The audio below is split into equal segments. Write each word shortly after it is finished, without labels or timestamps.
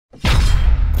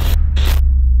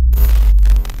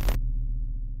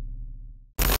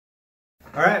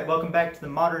Alright, welcome back to the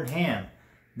Modern Ham.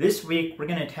 This week we're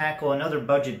going to tackle another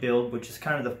budget build, which is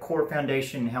kind of the core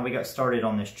foundation how we got started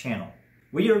on this channel.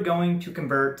 We are going to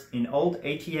convert an old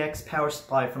ATX power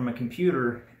supply from a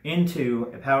computer into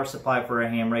a power supply for a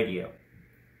ham radio.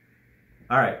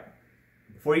 Alright,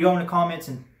 before you go in the comments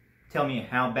and tell me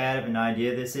how bad of an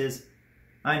idea this is,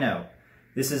 I know,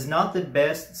 this is not the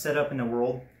best setup in the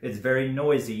world. It's very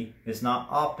noisy, it's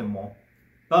not optimal,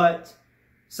 but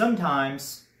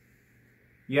sometimes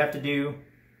you have to do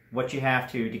what you have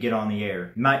to get on the air.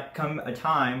 It might come a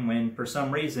time when, for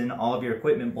some reason, all of your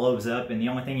equipment blows up and the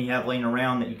only thing you have laying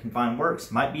around that you can find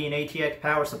works might be an ATX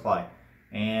power supply.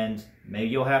 And maybe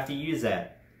you'll have to use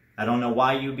that. I don't know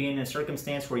why you'd be in a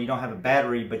circumstance where you don't have a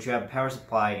battery, but you have a power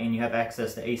supply and you have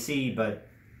access to AC, but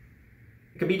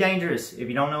it could be dangerous. If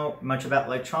you don't know much about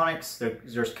electronics,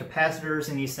 there's capacitors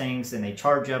in these things and they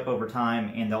charge up over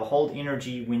time and they'll hold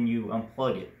energy when you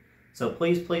unplug it. So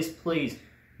please, please, please,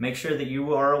 make sure that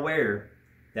you are aware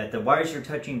that the wires you're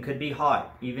touching could be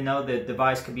hot, even though the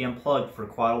device could be unplugged for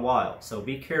quite a while. So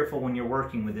be careful when you're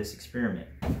working with this experiment.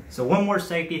 So one more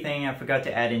safety thing I forgot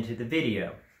to add into the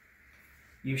video.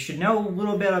 You should know a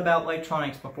little bit about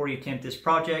electronics before you attempt this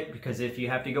project, because if you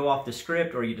have to go off the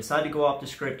script or you decide to go off the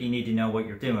script, you need to know what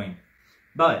you're doing.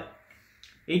 But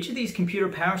each of these computer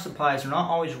power supplies are not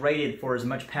always rated for as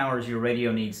much power as your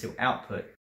radio needs to output.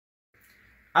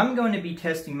 I'm going to be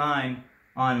testing mine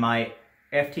on my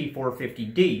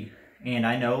FT450D, and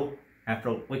I know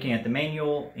after looking at the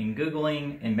manual and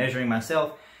Googling and measuring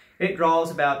myself, it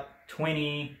draws about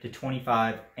 20 to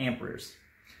 25 amperes.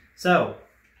 So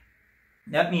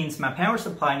that means my power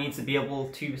supply needs to be able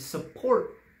to support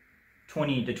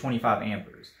 20 to 25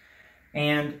 amperes,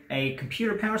 and a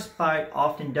computer power supply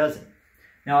often doesn't.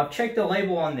 Now I've checked the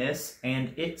label on this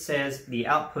and it says the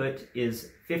output is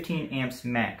 15 amps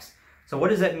max. So what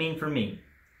does that mean for me?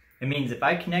 It means if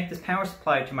I connect this power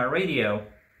supply to my radio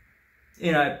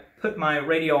and I put my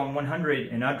radio on 100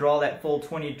 and I draw that full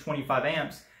 20 to 25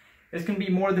 amps, it's going to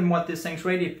be more than what this thing's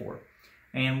rated for.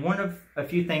 And one of a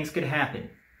few things could happen.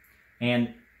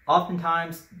 And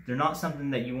oftentimes they're not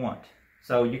something that you want.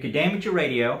 So you could damage your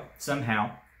radio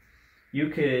somehow. You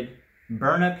could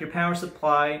burn up your power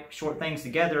supply, short things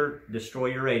together, destroy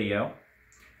your radio.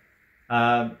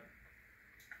 But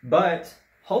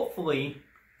hopefully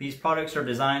these products are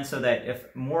designed so that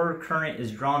if more current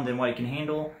is drawn than what it can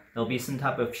handle, there'll be some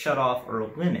type of shutoff or a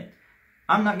limit.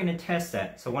 I'm not going to test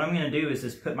that. So what I'm going to do is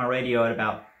just put my radio at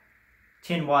about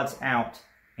 10 watts out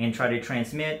and try to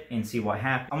transmit and see what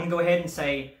happens. I'm going to go ahead and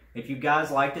say, if you guys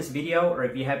like this video or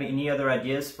if you have any other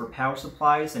ideas for power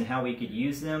supplies and how we could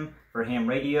use them for ham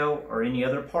radio or any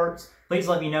other parts, please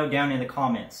let me know down in the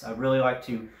comments. I'd really like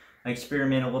to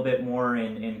experiment a little bit more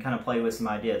and kind of play with some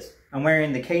ideas. I'm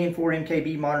wearing the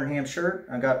KN4MKB Modern Ham shirt.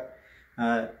 I got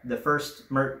the first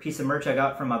piece of merch I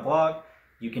got from my blog.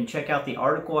 You can check out the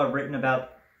article I've written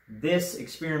about this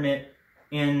experiment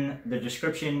in the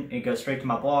description. It goes straight to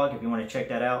my blog if you want to check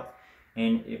that out.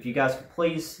 And if you guys could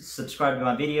please subscribe to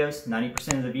my videos.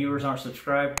 90% of the viewers aren't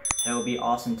subscribed. That would be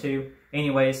awesome too.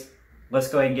 Anyways, let's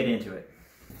go ahead and get into it.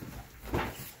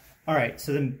 Alright,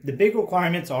 so the big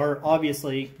requirements are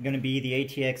obviously going to be the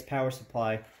ATX power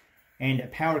supply and a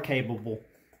power cable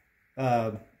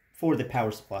for the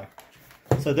power supply.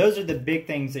 So those are the big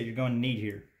things that you're going to need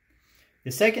here.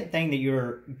 The second thing that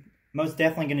you're most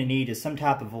definitely going to need is some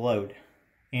type of a load.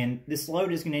 And this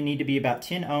load is going to need to be about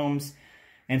 10 ohms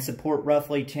and support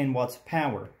roughly 10 watts of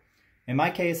power. In my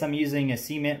case, I'm using a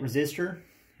cement resistor.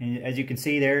 And as you can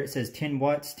see there, it says 10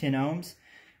 watts, 10 ohms.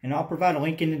 And I'll provide a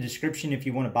link in the description if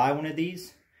you want to buy one of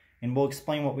these. And we'll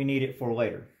explain what we need it for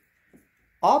later.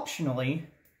 Optionally,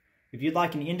 if you'd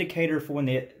like an indicator for when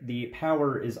the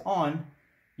power is on,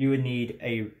 you would need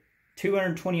a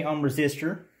 220 ohm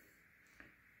resistor,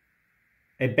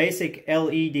 a basic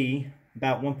LED,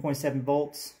 about 1.7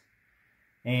 volts,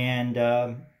 and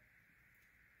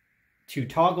to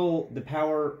toggle the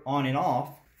power on and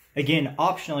off, again,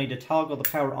 optionally to toggle the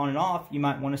power on and off, you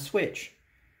might want to switch.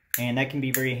 And that can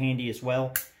be very handy as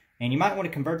well. And you might want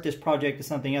to convert this project to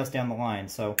something else down the line.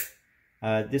 So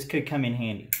this could come in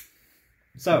handy.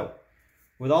 So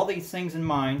with all these things in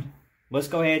mind, let's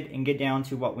go ahead and get down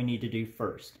to what we need to do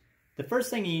first. The first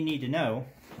thing you need to know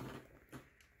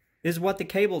is what the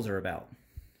cables are about.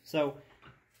 So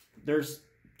there's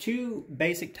two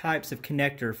basic types of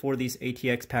connector for these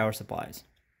ATX power supplies.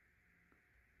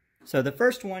 So the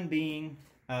first one being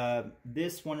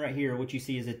this one right here, which you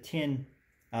see is a 10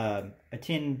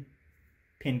 pin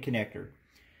connector.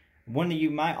 One that you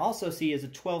might also see is a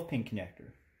 12-pin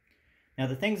connector. Now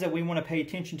the things that we want to pay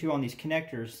attention to on these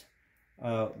connectors,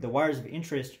 the wires of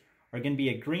interest, are going to be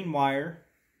a green wire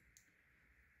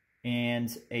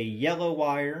and a yellow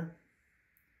wire,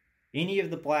 any of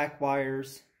the black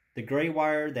wires, the gray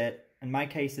wire that, in my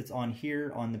case, it's on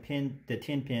here on the pin, the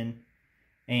 10 pin,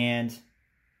 and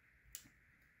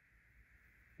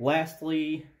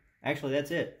lastly, actually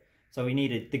that's it. So we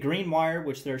needed the green wire,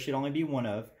 which there should only be one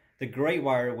of, the gray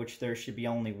wire, which there should be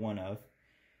only one of,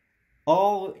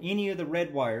 any of the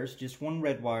red wires, just one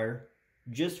red wire,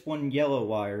 just one yellow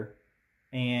wire,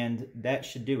 and that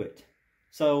should do it.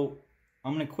 So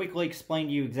I'm going to quickly explain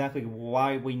to you exactly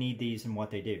why we need these and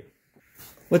what they do.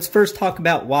 Let's first talk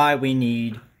about why we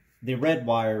need the red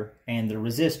wire and the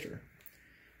resistor.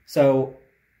 So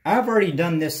I've already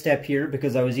done this step here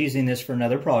because I was using this for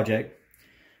another project,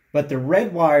 but the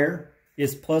red wire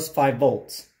is plus 5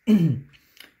 volts.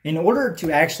 In order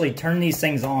to actually turn these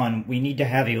things on, we need to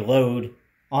have a load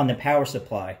on the power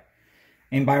supply.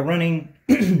 And by running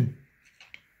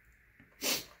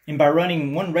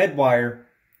one red wire,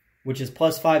 which is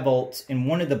plus 5 volts, and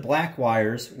one of the black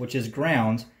wires, which is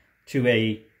ground, to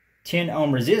a 10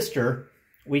 ohm resistor,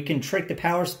 we can trick the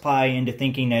power supply into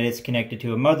thinking that it's connected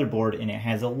to a motherboard and it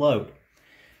has a load.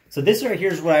 So this right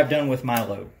here is what I've done with my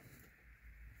load.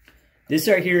 This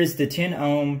right here is the 10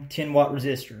 ohm, 10 watt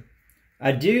resistor.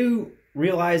 I do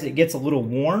realize it gets a little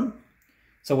warm,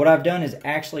 so what I've done is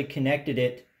actually connected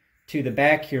it to the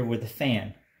back here with the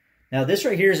fan. Now this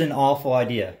right here is an awful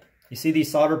idea. You see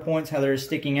these solder points, how they're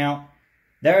sticking out?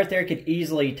 That right there could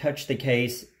easily touch the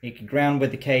case, it could ground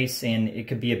with the case, and it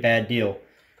could be a bad deal.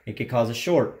 It could cause a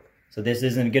short. So this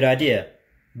isn't a good idea.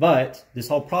 But this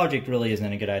whole project really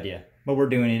isn't a good idea. But we're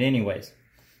doing it anyways.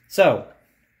 So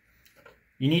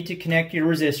you need to connect your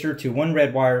resistor to one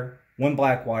red wire, one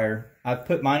black wire. I've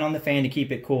put mine on the fan to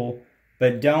keep it cool,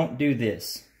 but don't do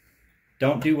this.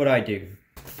 Don't do what I do.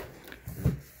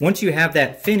 Once you have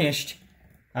that finished,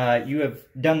 you have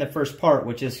done the first part,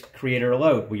 which is create a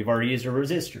load. We've already used a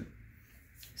resistor.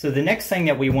 So the next thing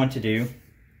that we want to do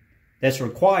that's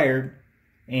required,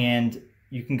 and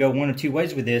you can go one of two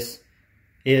ways with this,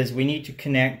 is we need to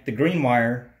connect the green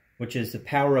wire, which is the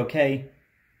power OK,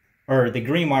 or the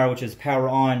green wire, which is power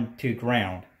on, to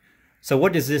ground. So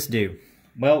what does this do?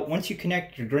 Well, once you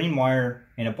connect your green wire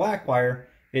and a black wire,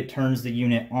 it turns the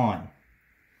unit on.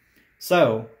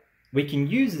 So we can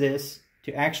use this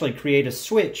to actually create a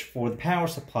switch for the power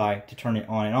supply to turn it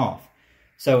on and off.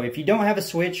 So if you don't have a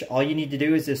switch, all you need to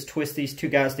do is just twist these two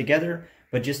guys together,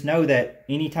 but just know that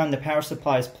anytime the power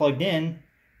supply is plugged in,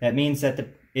 that means that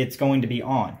it's going to be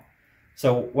on.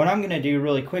 So what I'm going to do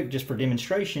really quick, just for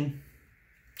demonstration,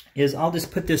 is I'll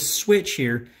just put this switch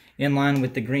here in line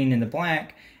with the green and the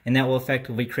black, and that will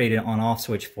effectively create an on-off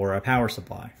switch for our power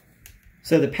supply.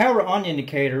 So the power on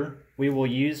indicator we will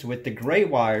use with the gray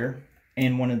wire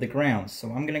and one of the grounds. So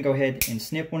I'm going to go ahead and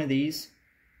snip one of these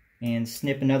and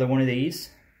snip another one of these,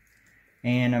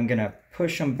 and I'm going to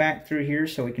push them back through here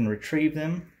so we can retrieve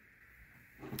them.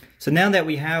 So now that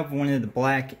we have one of the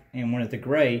black and one of the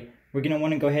gray, we're going to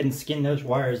want to go ahead and skin those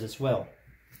wires as well.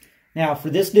 Now for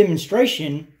this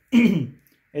demonstration,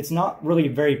 it's not really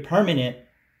very permanent.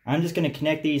 I'm just going to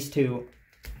connect these to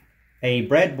a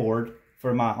breadboard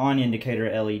for my on indicator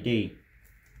LED.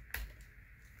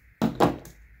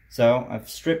 So I've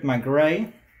stripped my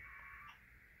gray,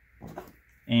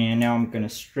 and now I'm going to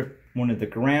strip one of the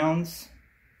grounds.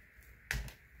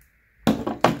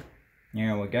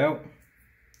 There we go.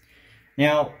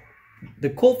 Now the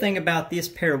cool thing about this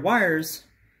pair of wires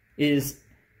is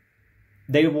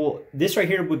this right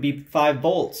here would be 5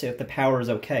 volts if the power is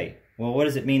okay. Well, what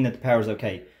does it mean that the power is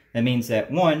okay? That means that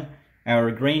 1,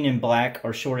 our green and black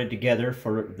are shorted together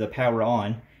for the power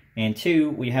on, and 2,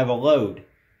 we have a load.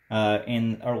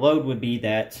 And our load would be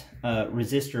that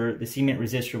resistor, the cement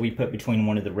resistor we put between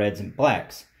one of the reds and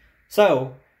blacks.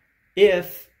 So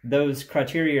if those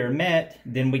criteria are met,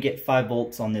 then we get 5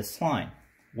 volts on this line.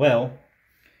 Well,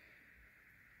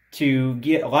 to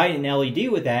light an LED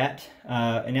with that,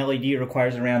 an LED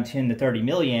requires around 10 to 30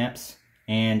 milliamps,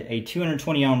 and a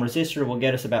 220 ohm resistor will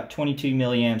get us about 22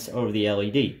 milliamps over the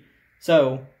LED.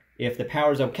 So if the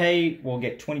power's okay, we'll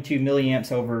get 22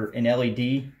 milliamps over an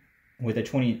LED with a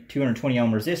 220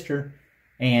 ohm resistor,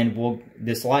 and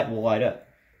this light will light up.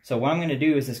 So what I'm going to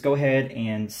do is just go ahead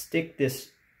and stick this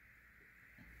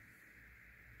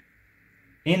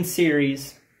in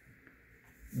series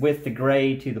with the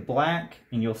gray to the black,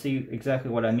 and you'll see exactly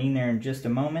what I mean there in just a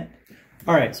moment.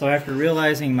 Alright, so after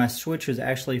realizing my switch was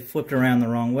actually flipped around the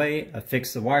wrong way, I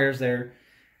fixed the wires there.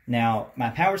 Now my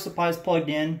power supply is plugged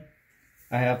in.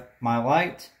 I have my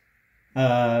light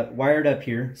wired up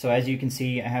here. So as you can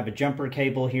see, I have a jumper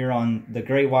cable here on the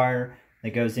gray wire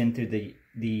that goes in through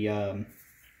the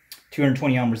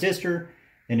 220 ohm resistor,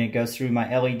 then it goes through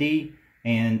my LED,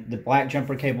 and the black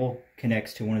jumper cable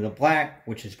connects to one of the black,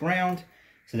 which is ground.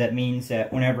 So that means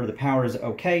that whenever the power is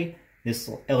okay, this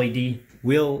LED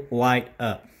will light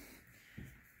up.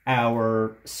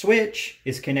 Our switch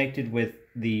is connected with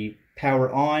the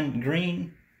power on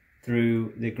green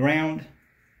through the ground.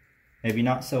 Maybe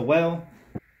not so well.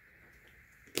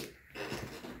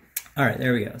 All right,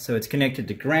 there we go. So it's connected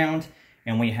to ground,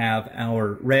 and we have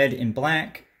our red and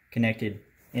black connected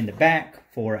in the back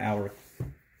for our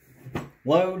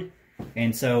load.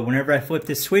 And so whenever I flip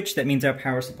this switch, that means our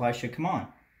power supply should come on.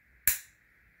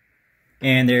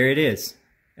 And there it is.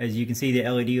 As you can see, the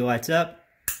LED lights up,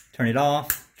 turn it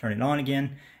off, turn it on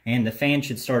again, and the fan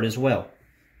should start as well.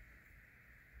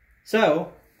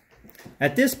 So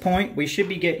at this point, we should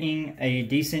be getting a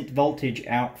decent voltage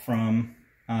out from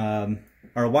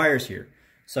our wires here.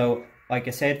 So like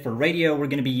I said, for radio, we're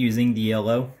going to be using the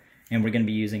yellow, and we're going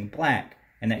to be using black,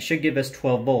 and that should give us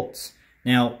 12 volts.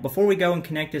 Now, before we go and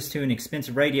connect this to an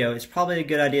expensive radio, it's probably a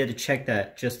good idea to check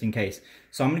that just in case.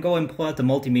 So I'm going to go ahead and pull out the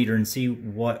multimeter and see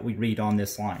what we read on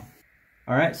this line.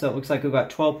 Alright, so it looks like we've got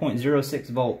 12.06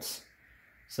 volts.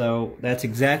 So that's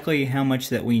exactly how much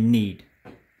that we need.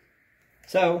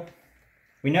 So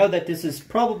we know that this is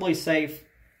probably safe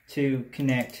to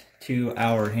connect to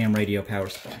our ham radio power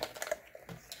supply.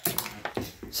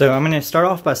 So I'm going to start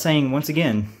off by saying, once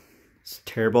again, it's a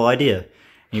terrible idea.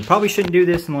 You probably shouldn't do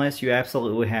this unless you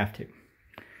absolutely have to.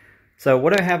 So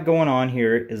what I have going on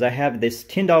here is I have this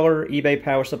 $10 eBay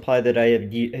power supply that I have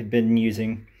been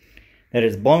using that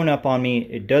is blown up on me.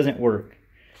 It doesn't work.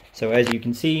 So as you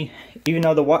can see, even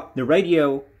though the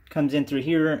radio comes in through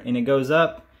here and it goes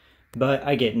up, but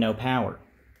I get no power.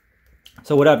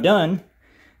 So what I've done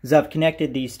is I've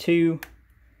connected these two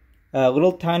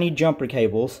little tiny jumper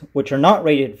cables, which are not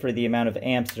rated for the amount of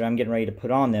amps that I'm getting ready to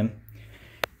put on them,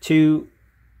 to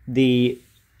the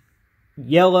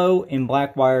yellow and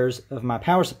black wires of my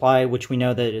power supply, which we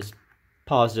know that is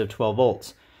positive 12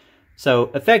 volts.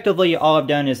 So effectively all I've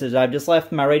done is I've just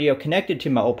left my radio connected to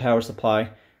my old power supply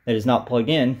that is not plugged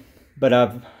in, but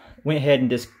I've went ahead and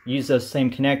just used those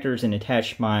same connectors and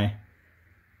attached my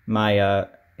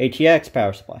ATX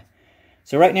power supply.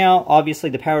 So right now, obviously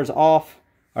the power is off,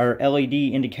 our LED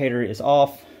indicator is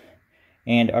off,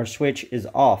 and our switch is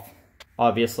off.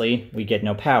 Obviously, we get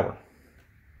no power.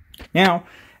 Now,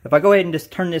 if I go ahead and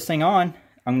just turn this thing on,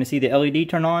 I'm going to see the LED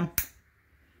turn on,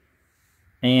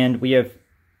 and we have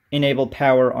enabled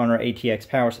power on our ATX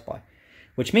power supply,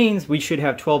 which means we should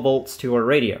have 12 volts to our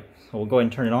radio. So we'll go ahead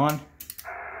and turn it on,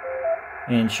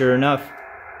 and sure enough,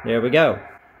 there we go.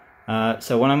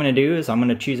 So what I'm going to do is I'm going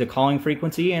to choose a calling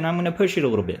frequency, and I'm going to push it a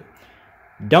little bit.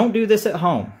 Don't do this at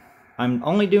home. I'm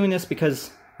only doing this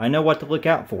because I know what to look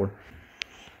out for.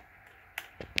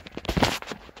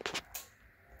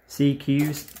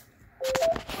 CQs,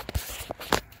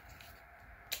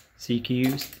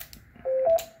 CQs,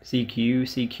 CQ,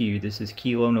 CQ. This is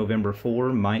Kilo November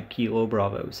 4, Mike Kilo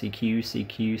Bravo. CQ,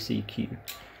 CQ, CQ.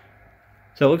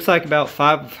 So it looks like about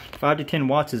 5 to 10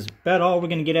 watts is about all we're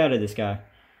going to get out of this guy.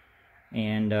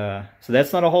 And so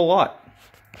that's not a whole lot.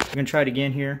 We're going to try it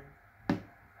again here.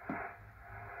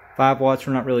 5 watts,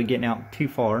 we're not really getting out too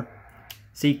far.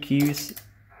 CQs,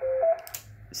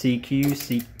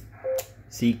 CQ,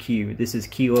 CQ. This is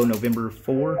Kilo November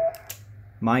 4,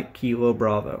 Mike Kilo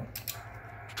Bravo.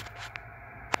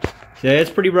 So it's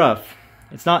pretty rough.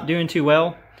 It's not doing too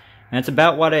well, and it's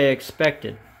about what I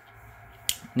expected.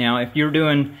 Now, if you're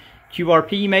doing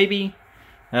QRP maybe,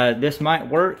 this might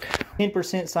work.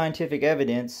 10% scientific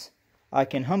evidence, I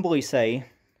can humbly say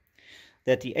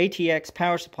that the ATX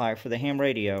power supply for the ham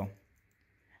radio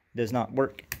does not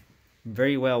work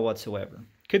very well whatsoever.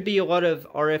 Could be a lot of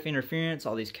RF interference,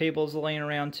 all these cables laying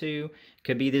around too.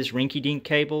 Could be these rinky-dink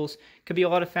cables. Could be a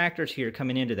lot of factors here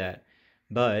coming into that.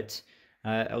 But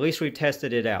at least we've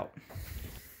tested it out.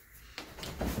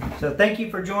 So thank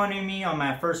you for joining me on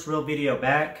my first real video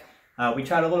back. We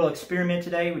tried a little experiment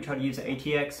today. We tried to use the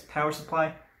ATX power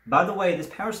supply. By the way, this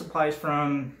power supply is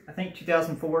from, I think,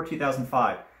 2004,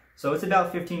 2005. So it's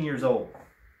about 15 years old.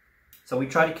 So we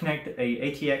tried to connect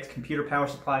a ATX computer power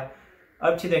supply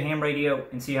up to the ham radio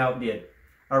and see how it did.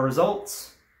 Our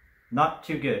results, not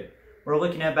too good. We're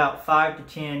looking at about 5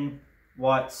 to 10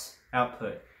 watts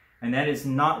output. And that is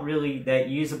not really that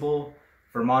usable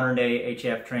for modern day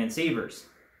HF transceivers.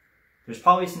 There's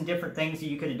probably some different things that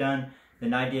you could have done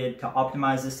than I did to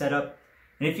optimize this setup.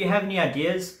 And if you have any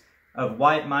ideas of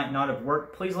why it might not have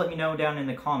worked, please let me know down in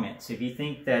the comments. If you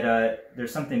think that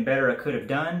there's something better I could have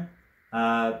done,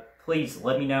 please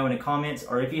let me know in the comments.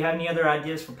 Or if you have any other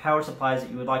ideas for power supplies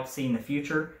that you would like to see in the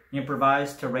future,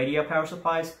 improvised to radio power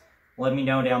supplies, let me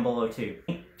know down below too.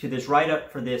 Link to this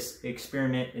write-up for this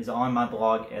experiment is on my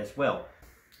blog as well.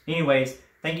 Anyways,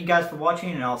 thank you guys for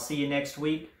watching, and I'll see you next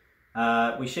week.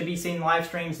 We should be seeing live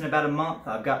streams in about a month.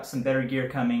 I've got some better gear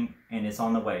coming, and it's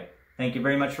on the way. Thank you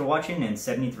very much for watching, and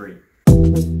 73.